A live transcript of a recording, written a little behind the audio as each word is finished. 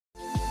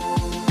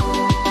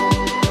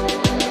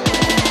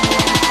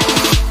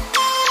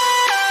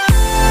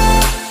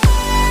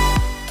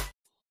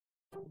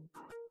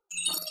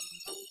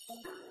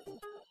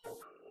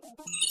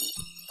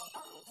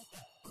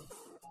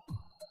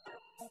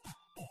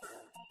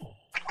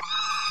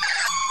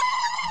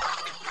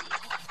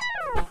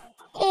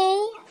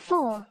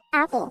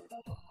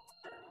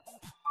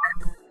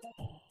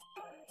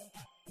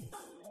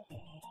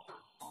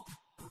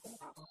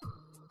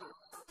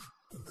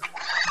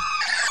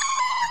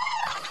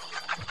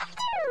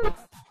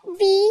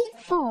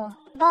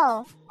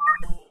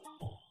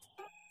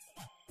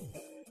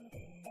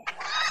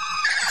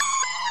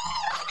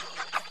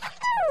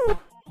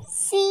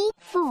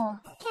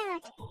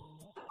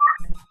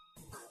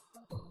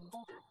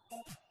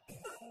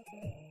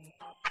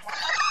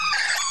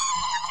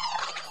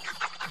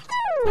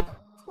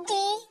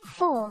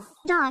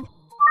dog.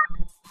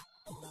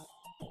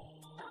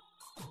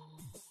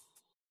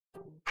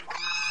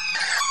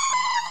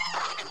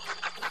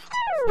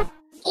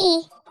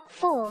 E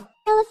for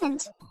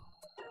elephant.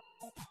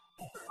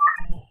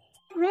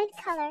 Red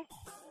color.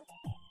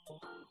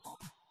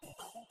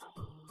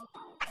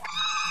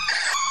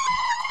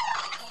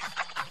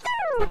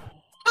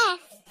 F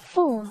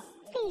for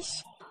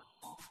fish.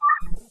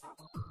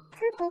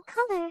 Purple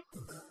color.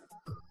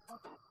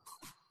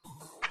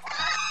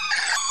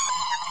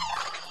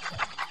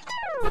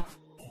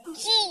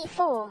 G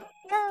for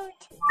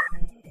goat.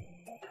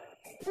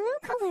 Blue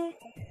color.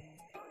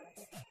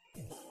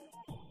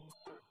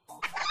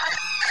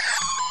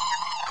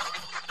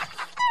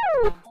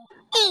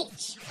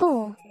 H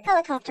for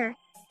helicopter.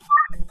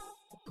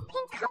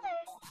 Pink color.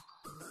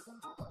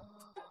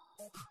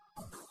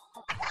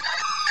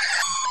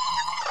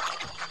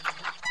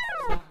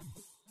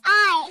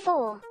 I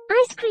for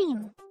ice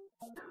cream.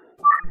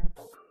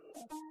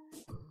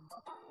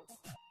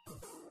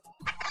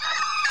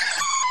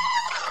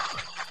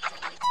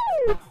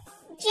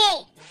 J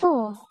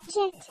for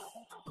jet.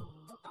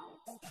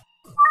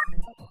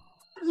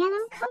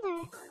 Yellow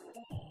color.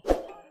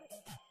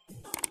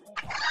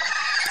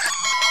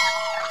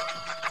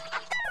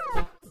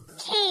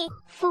 K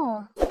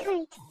for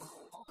kite.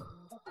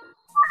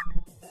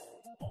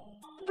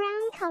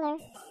 Brown color.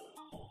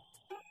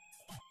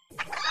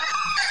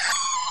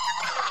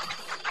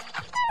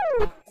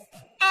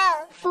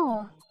 L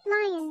for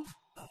lion.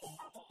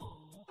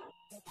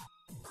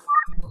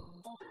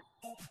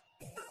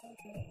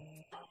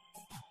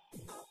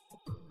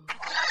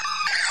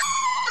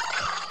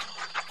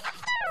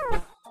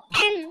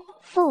 M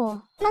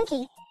for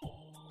monkey.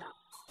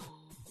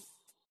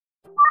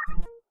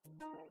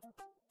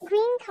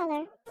 Green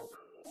color.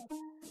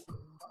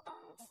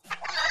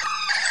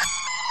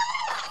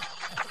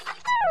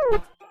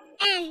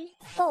 N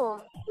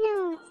for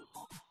nose.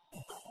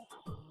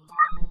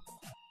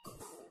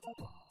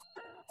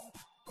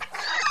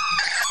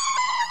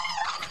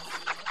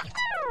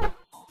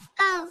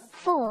 O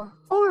for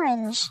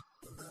orange.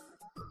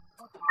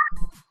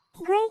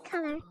 Gray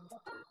color.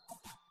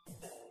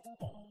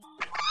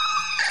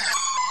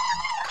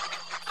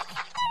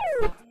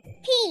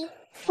 P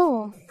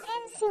for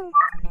pencil.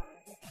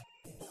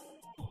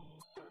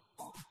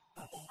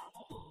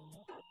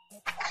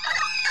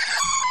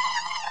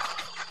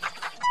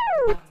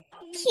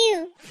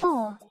 Q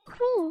for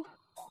queen.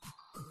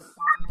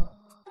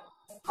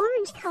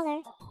 Orange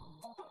color.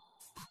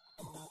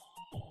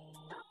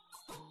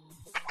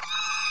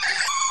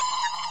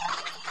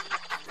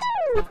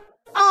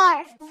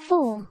 R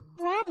for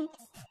rabbit.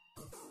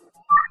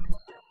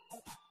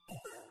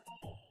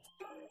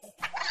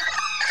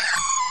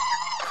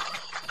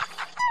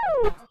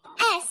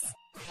 S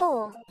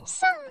for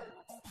sun.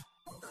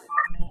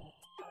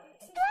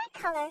 Black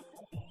color.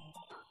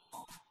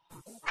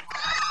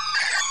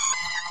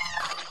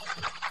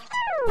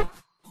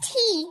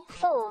 T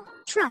for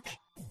truck.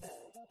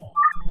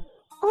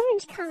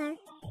 Orange color.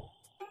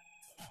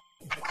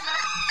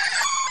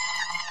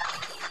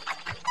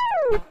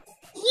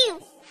 U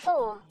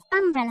for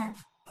umbrella.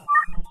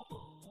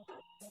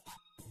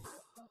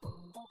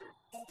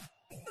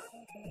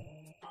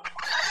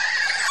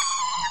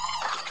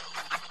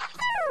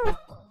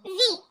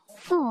 V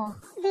for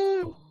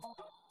van.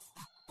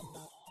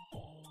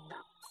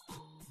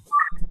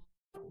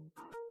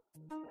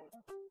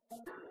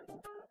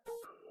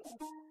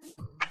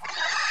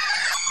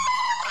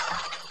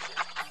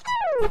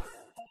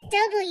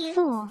 W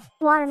for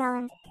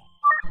watermelon.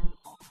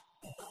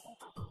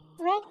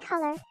 Red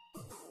color.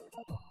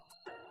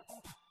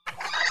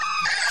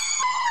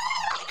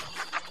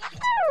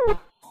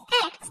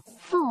 X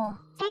for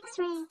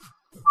X-ray.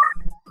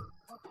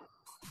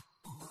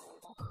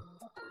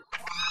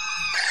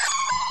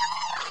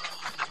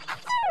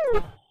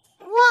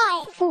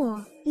 Y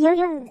for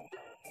yo-yo.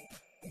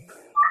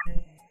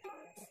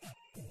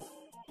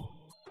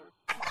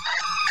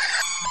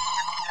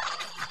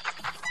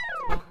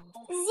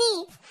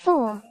 Z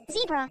for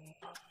zebra.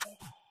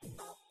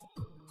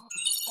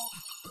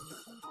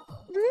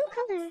 Blue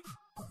color.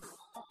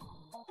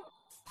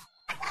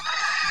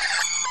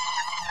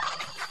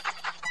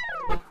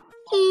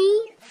 A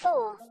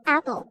for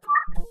apple.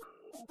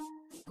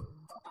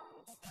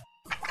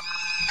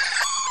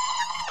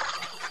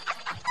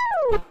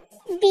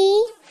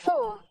 B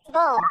for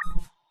ball.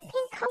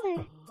 Pink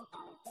color.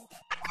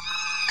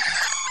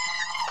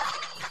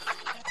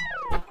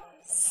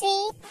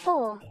 C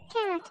for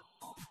cat.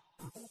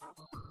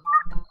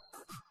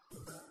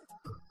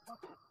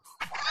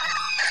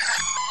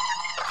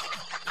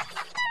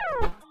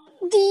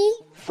 D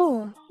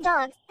for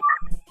dog.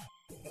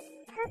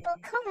 Purple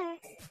color.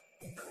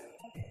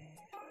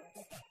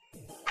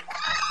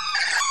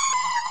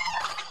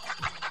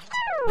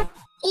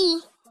 E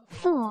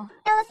for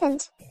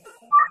elephant.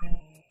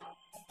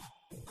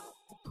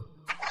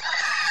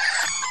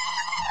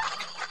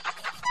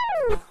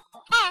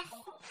 F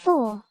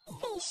for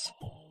fish.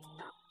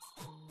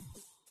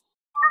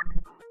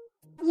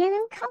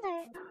 Yellow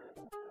color.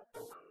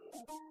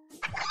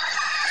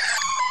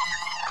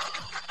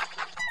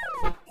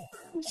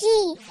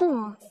 G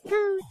for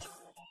goat.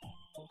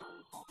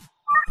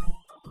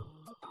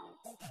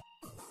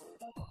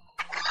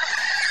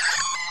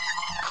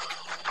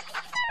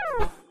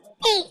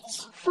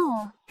 H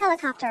for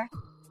helicopter.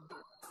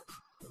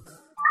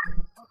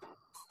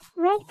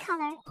 Red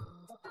color.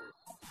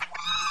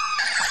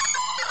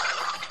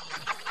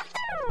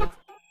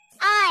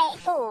 I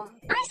for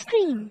ice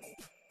cream.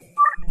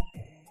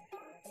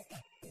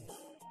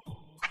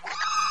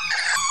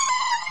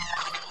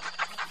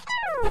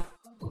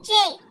 J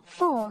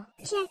for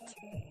jet.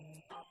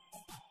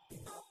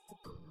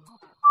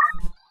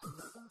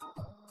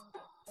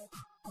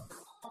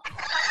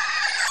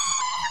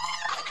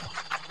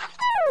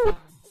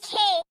 K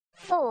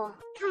for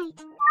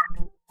kite.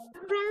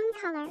 Brown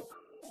color.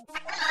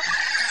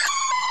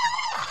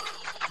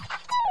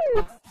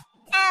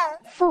 L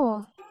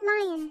for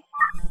lion.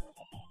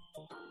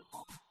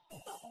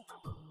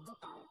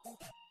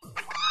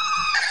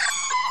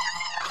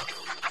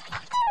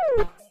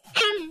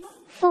 M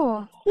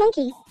for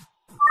monkey.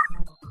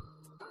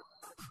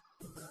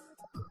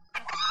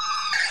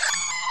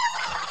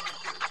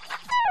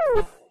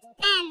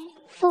 N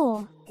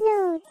for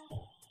nose.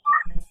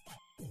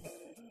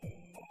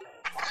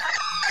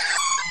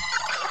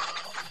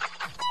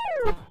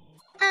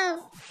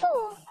 O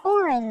for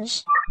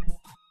orange.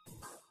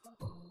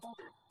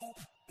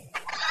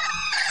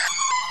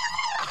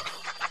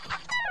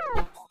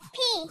 P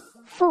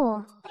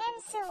for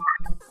pencil.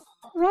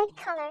 Red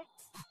color.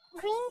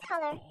 Green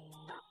color.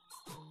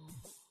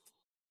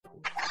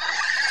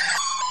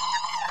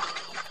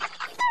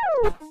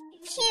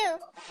 Q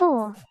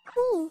for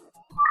queen.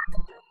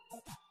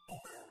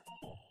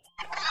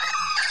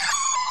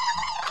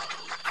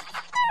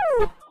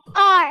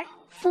 R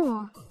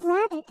for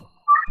rabbit.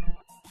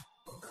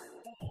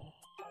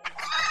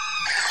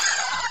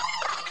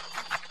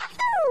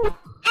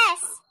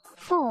 S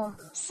for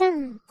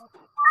sun.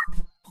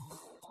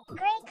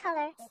 Gray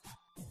color.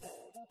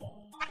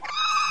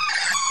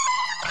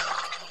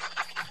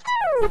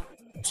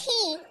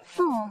 T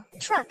for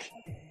truck.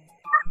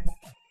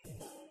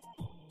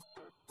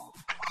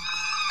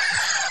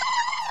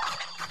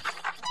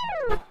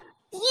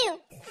 U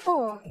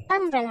for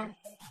umbrella.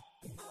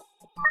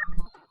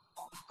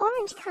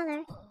 Orange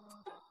color.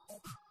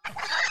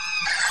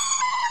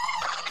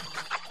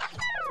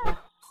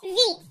 V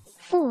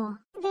for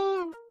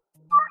van.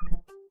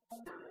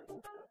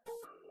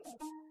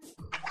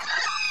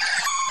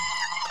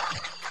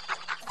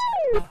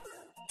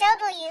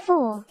 W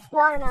for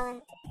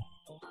watermelon.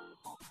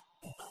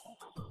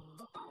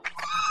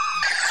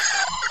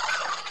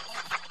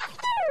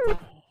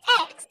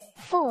 X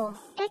for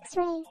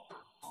X-ray.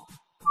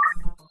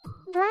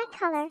 Black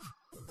color.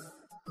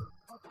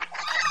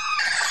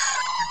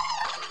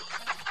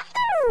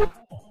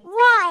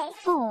 Y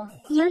for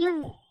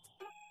yo-yo.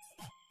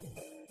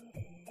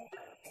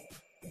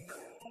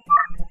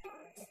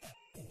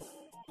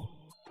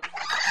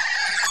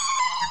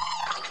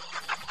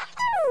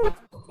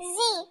 Z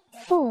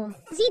for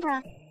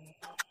zebra.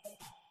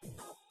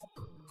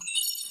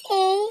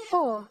 A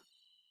for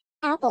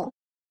apple.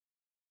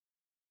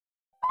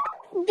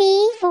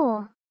 B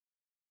for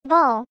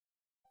ball.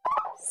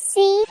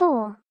 C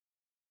for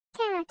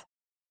cat.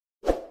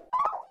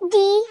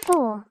 D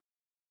for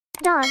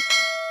dog.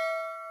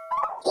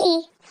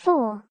 E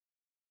for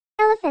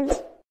elephant.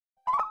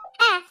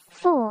 F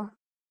for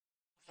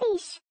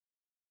fish.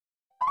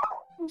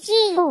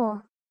 G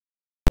for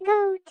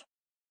goat.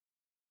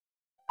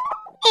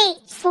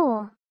 H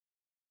for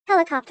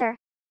helicopter.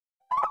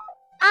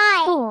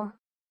 I for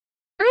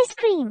ice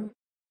cream.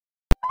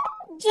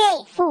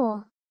 J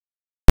for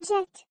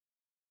jet.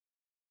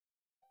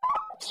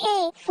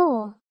 K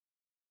for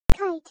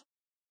kite.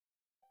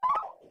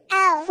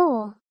 L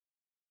for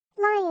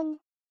lion.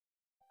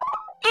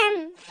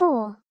 M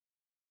for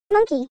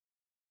monkey.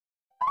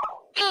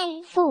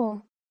 N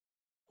for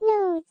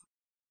nose.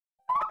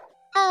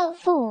 O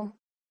for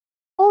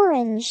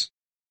orange.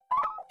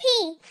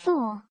 P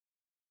for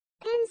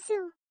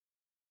pencil.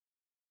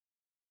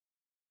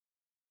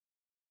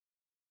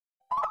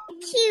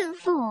 Q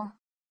for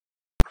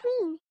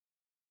queen.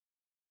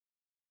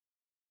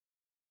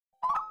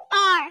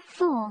 R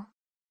for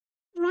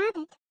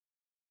rabbit.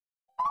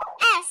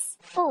 S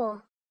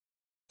for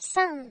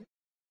sun.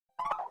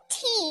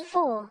 T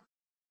for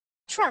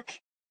truck.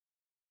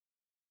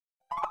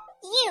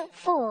 U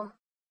for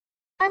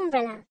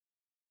umbrella.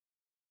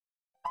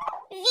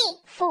 V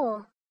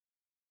for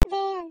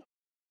van.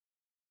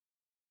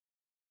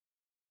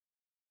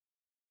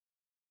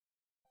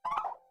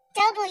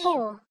 W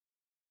for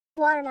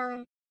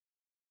watermelon.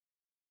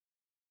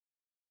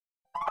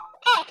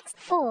 X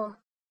for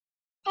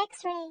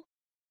X-ray.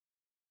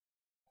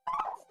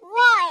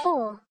 Y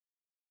for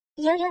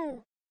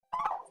yo-yo.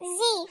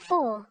 Z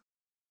for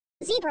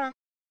zebra.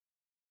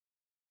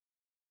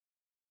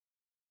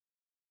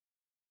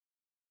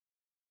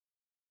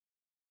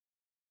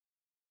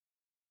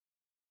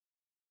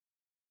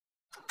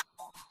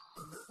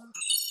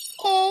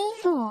 A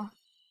for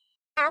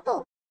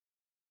apple.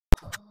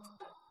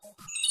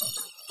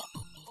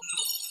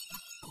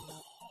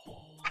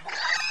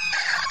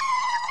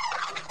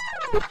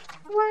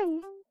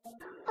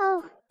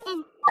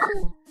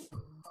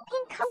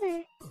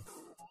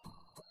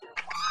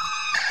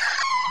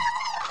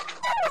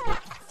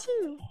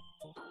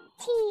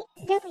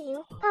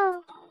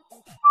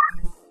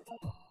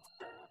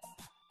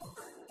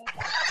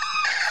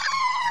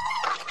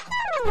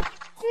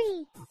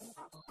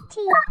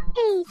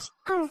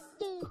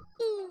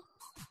 T-H-R-E-E.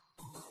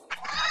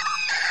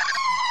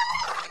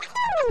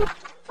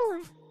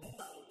 4.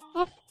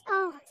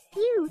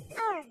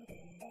 F-O-U-R.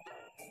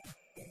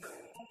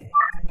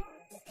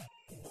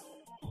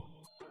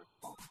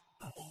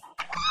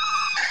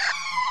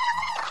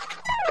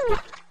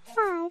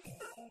 5.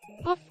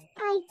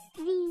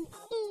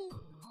 F-I-V-E.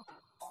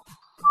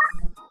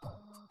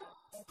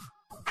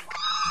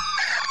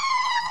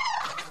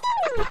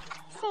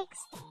 6.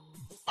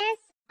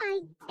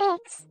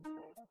 S-I-X.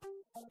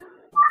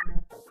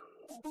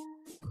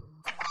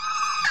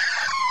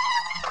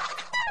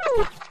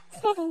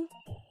 7.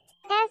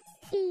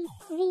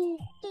 S-E-V-E-N.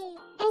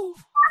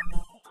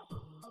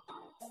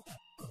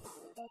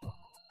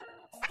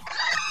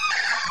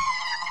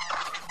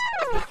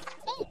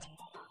 8.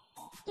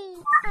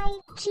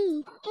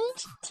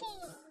 E-I-G-H-T.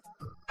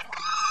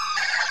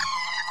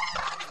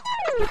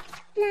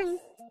 9.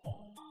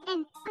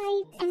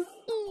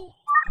 N-I-N-E.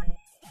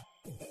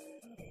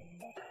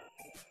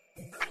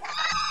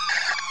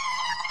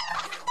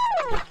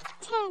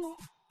 10.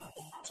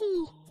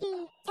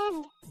 T-E-N.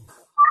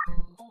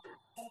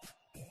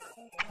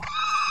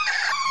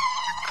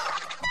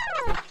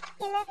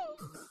 11.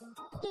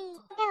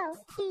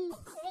 E-L-E-V-E-N.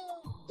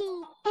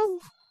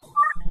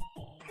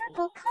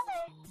 Purple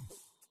color.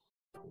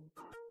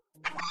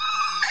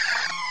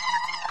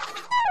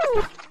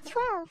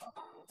 12.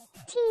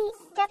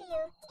 T-W-E-L-V-E.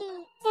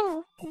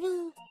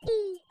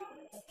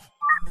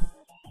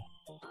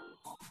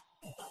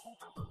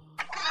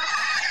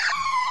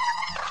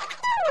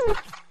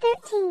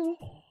 13.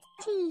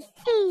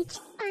 T-H-I-R-T-E-E-N.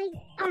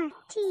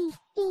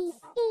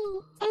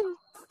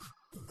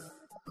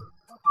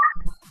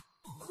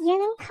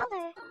 Yellow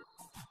color.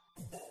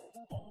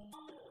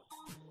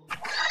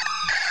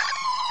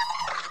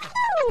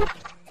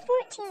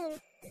 14.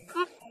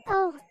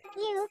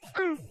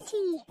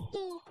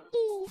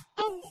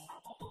 F-O-U-R-T-E-E-N.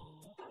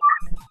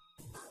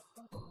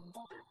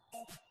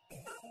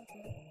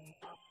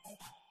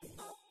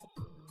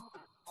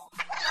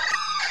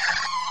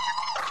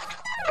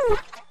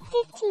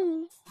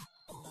 15.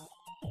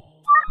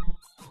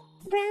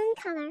 Brown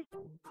color.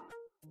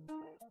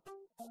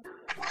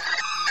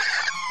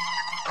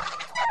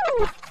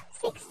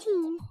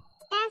 16.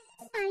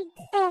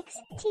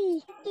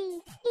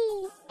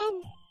 S-I-X-T-E-E-N.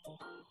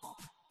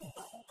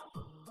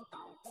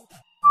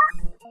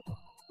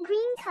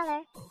 Green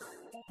color.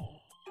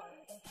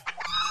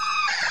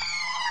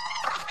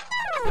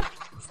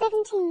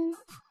 17.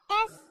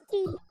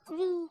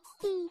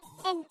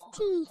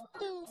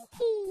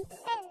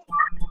 S-E-V-E-N-T-E-E-N.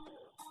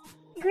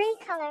 Gray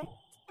color.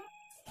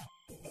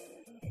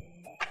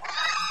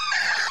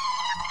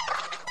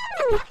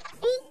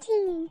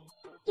 18.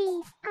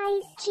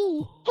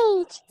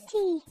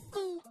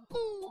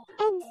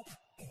 E-I-G-H-T-E-E-N.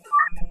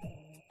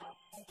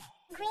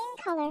 Green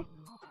color.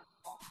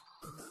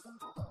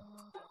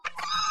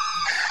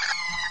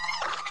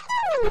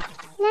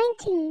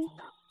 19.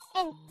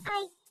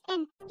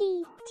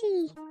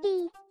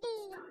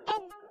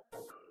 N-I-N-E-T-E-E-N.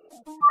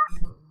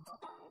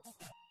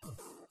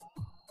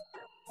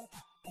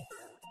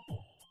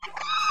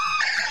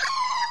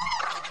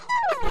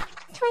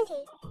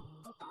 20.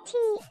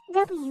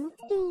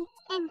 T-W-E-N-T-Y.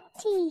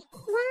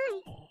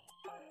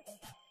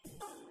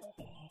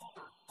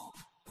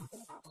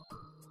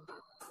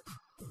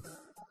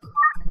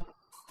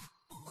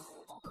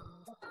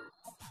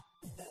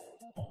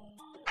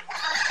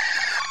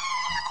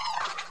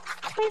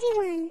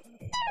 21.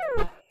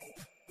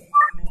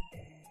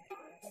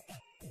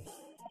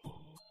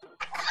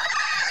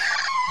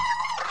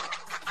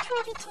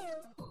 22.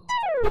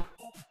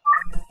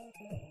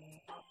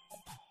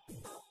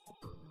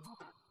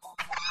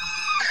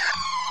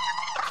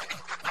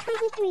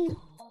 23.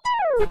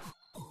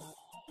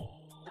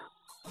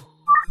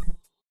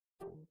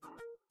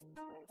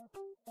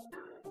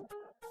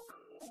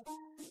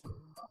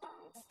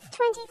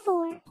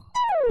 24.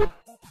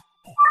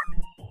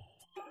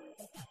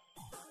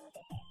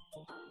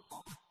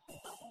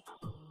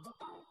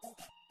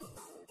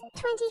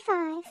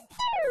 25.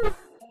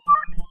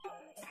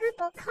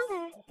 Purple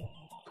color.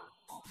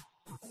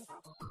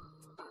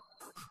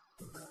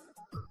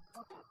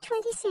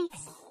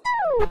 26.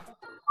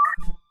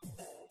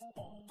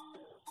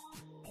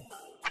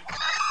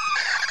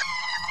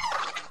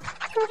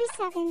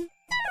 47.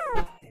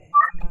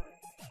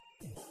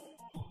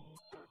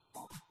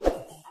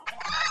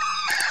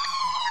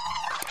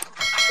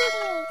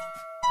 28.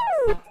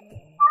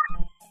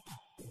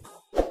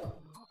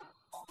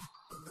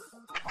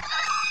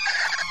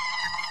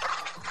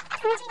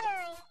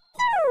 29.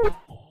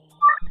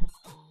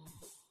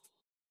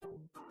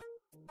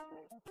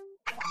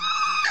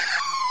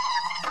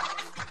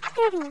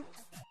 30.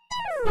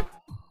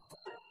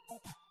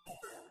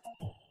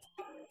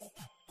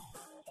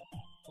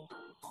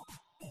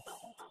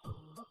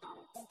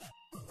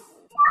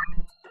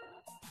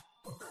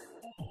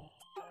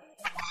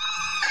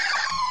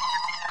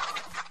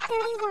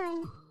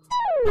 31.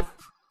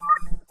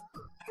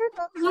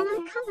 Purple yellow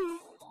color.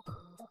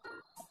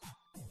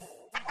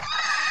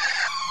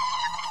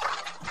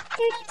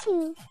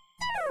 32.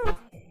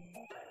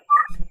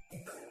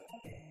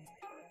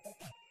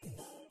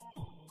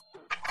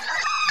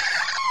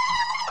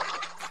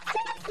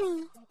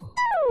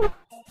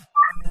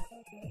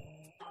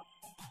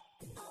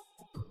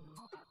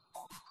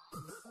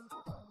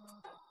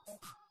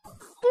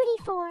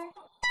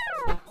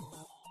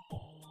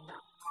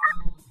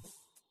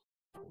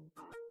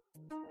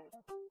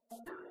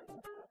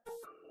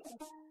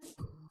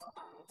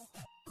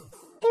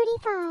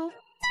 35.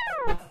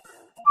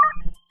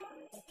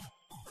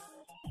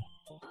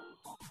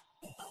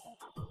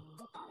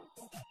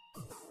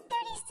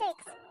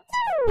 36.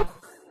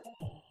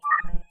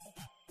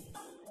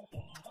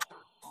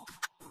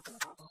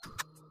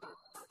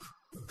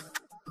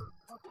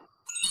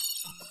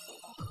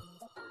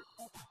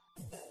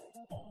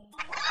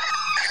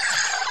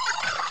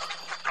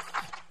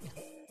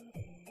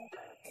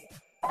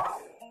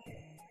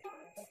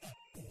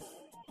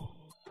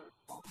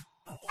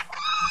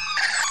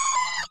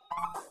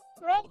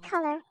 Red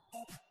color.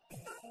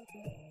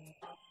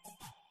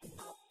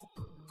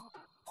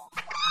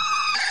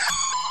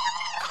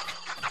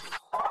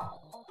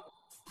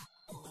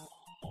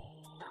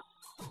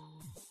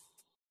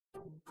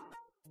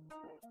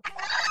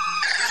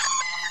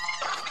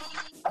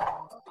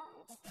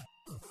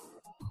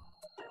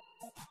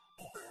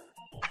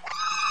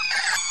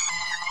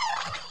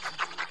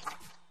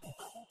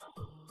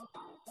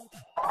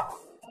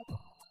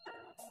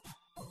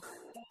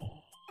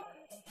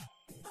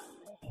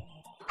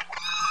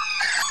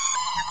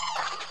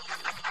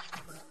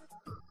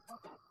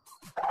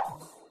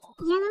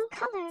 Yellow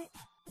color.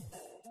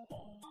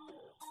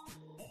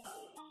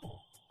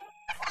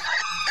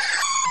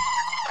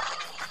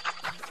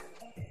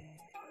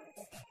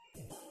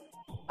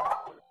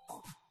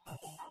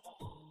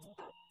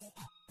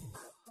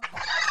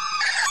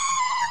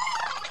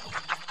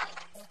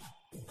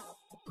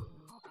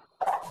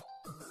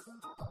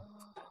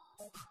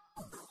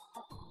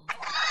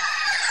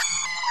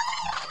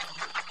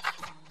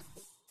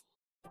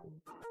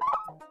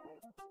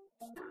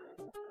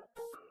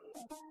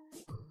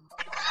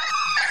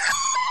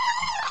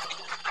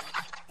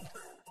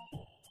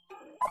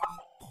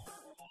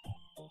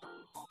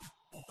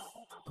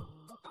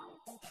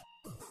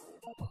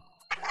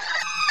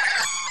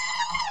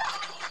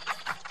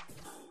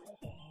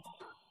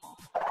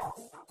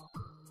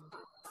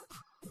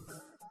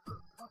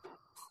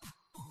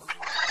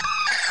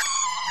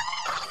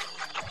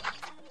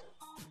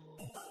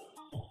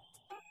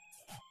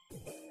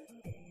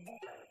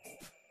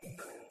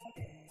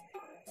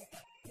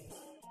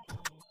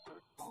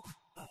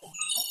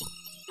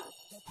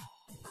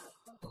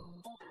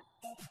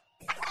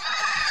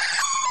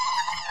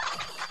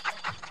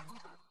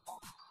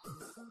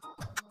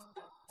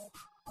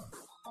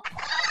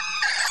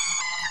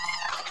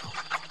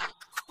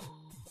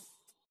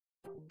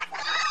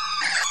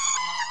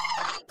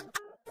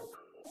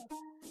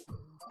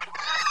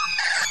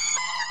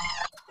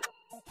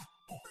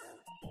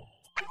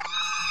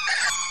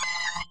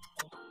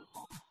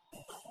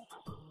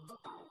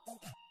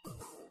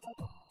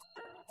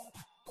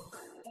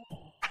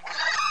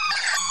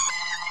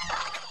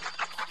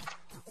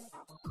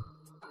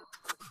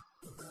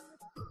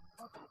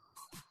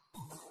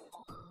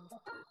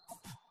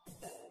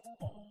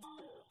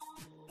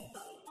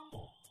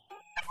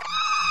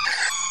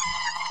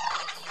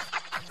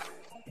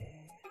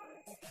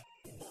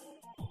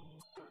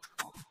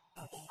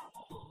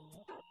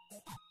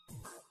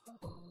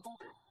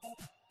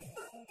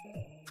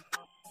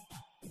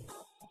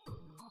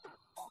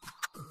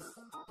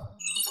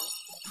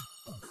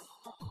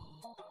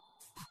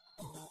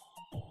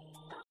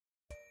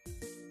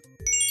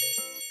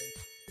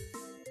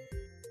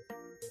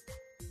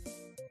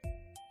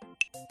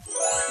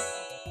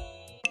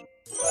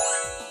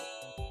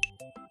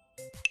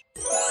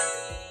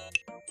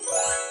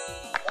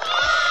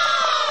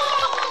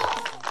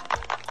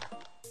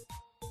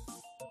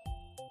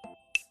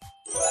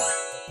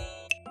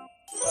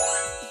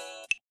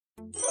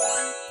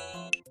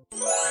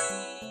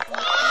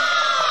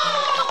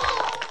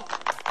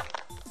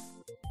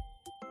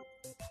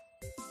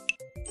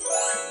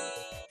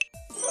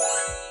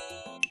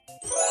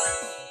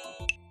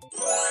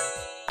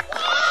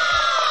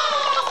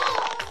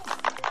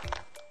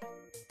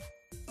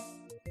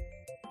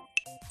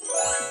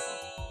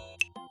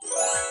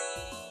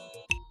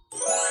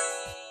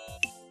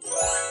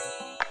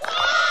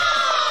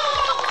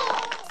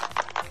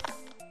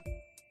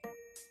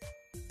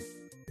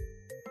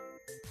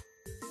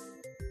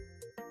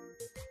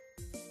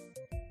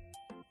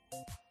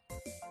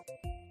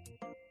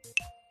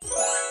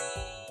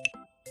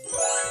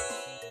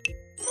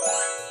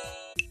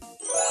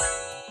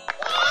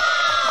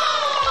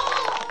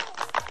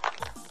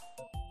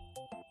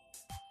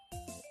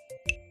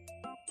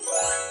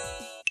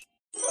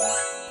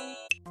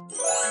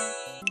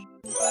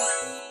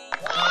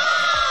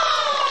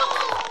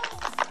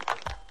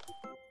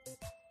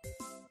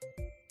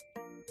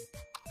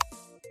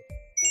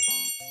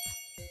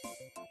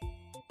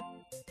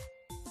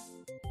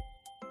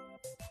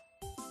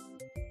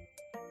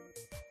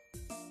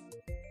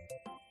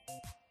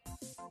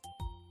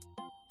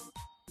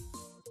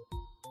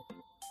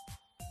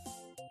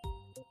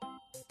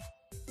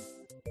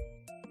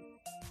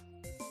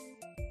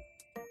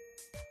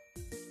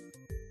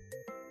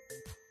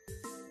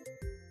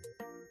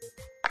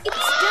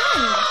 It's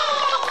done!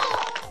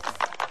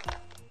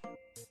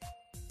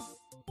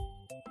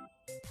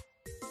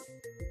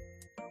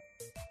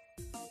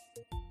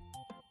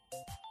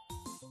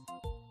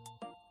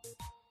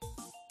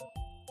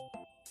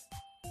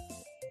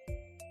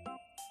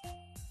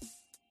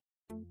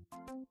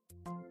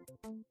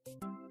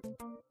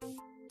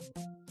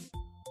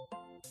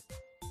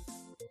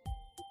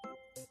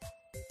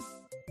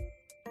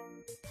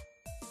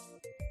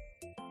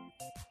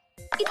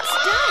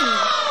 It's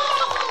done!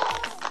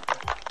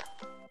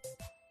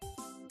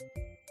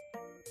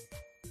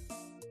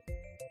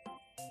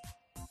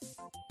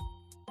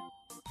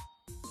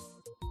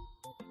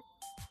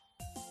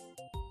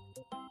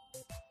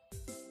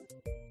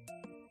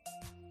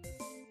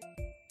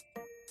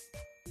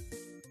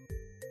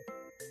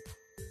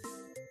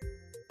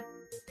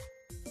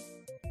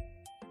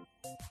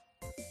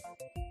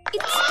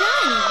 It's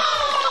done!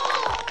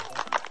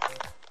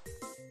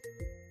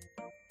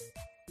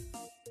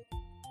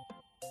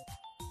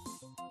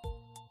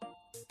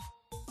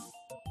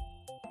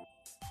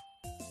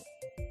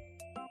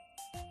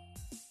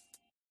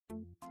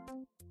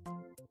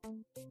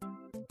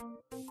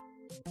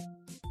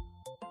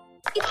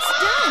 It's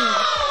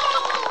done!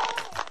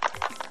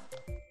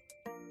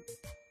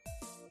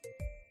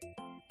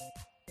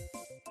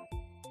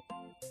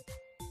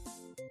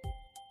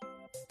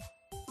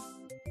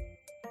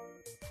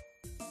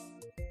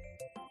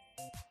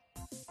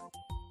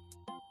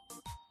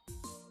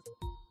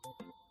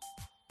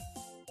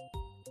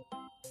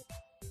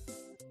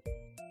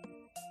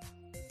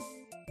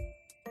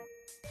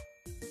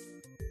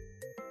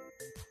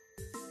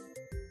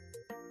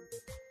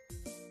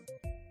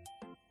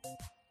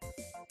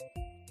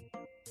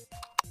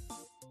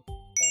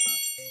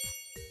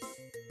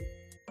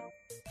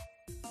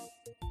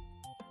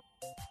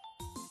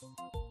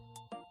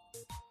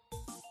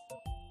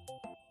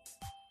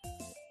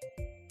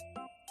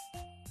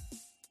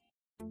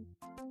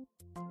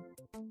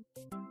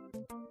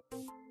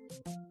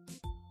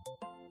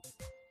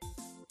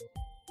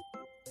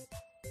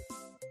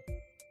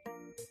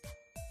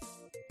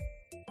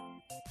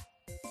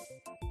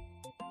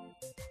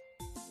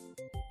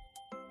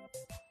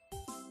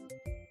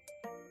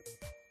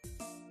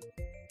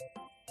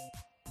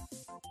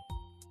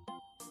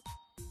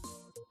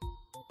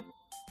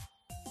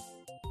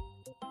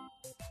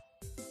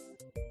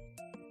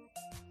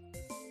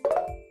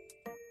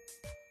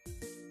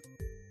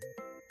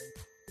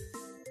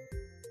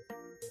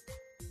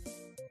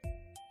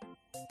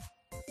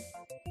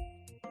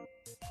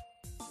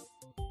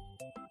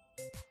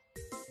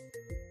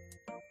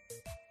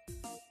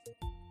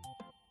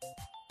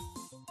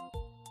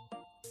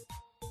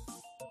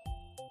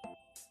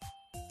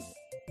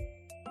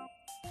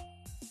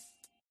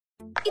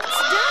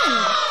 It's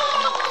done!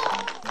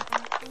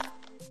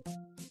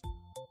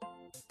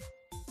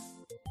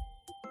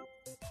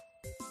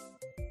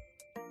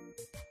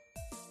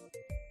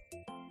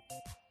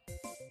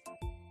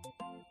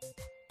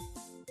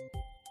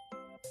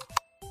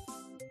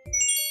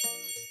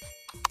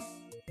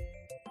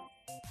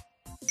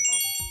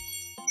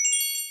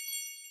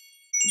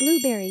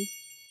 Blueberry,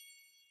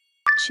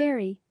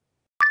 cherry,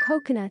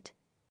 coconut,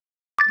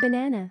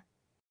 banana,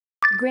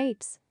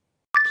 grapes,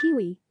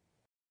 kiwi,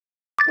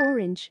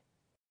 orange,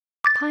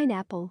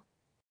 pineapple,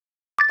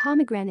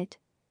 pomegranate,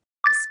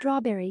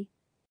 strawberry,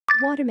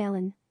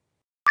 watermelon,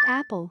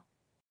 apple,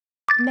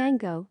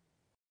 mango,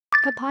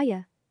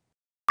 papaya,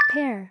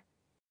 pear,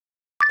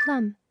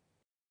 plum,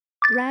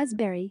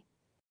 raspberry,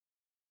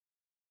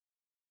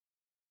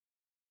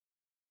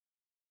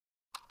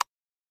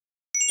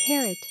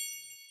 carrot,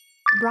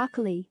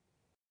 broccoli,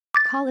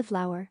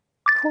 cauliflower,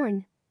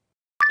 corn,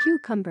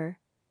 cucumber,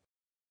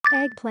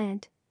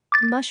 eggplant,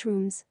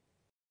 mushrooms,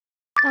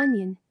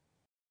 onion,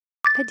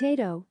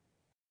 potato,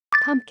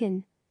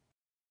 pumpkin,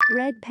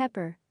 red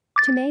pepper,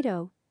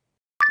 tomato,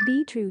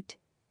 beetroot,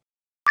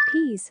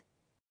 peas,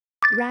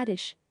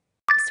 radish,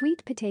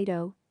 sweet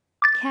potato,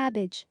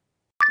 cabbage,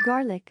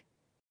 garlic,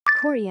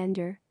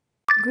 coriander,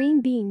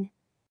 green bean,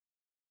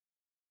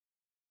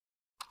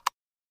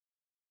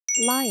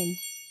 lion,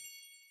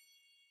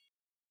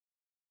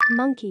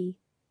 monkey,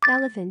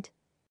 elephant,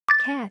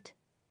 cat,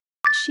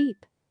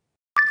 sheep,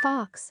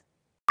 fox,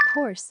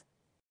 horse,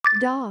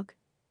 dog,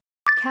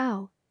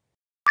 cow,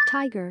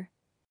 tiger,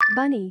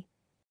 bunny,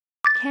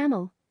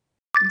 camel,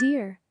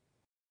 deer,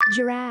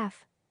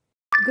 giraffe,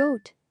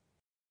 goat,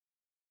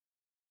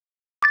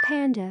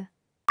 panda,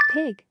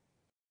 pig,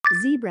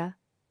 zebra,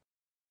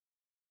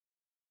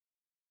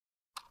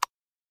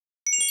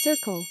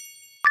 circle,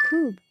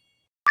 cube,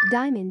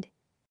 diamond,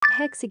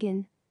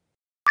 hexagon,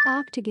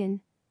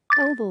 octagon,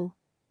 oval,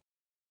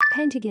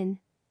 pentagon,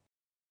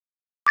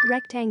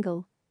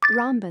 rectangle,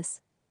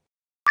 rhombus,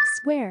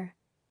 square,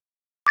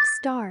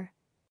 star,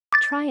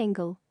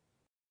 triangle,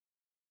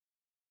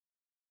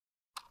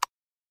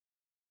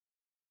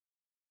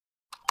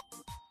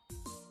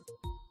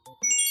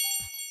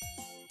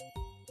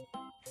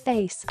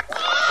 face,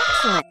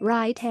 Excellent!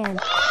 right hand,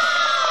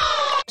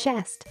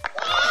 chest,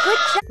 Good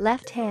job!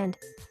 left hand,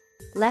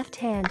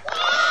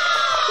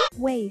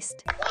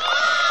 waist,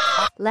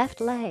 left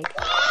leg,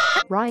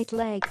 right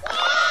leg,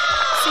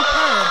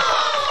 Superb!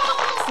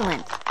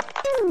 Excellent!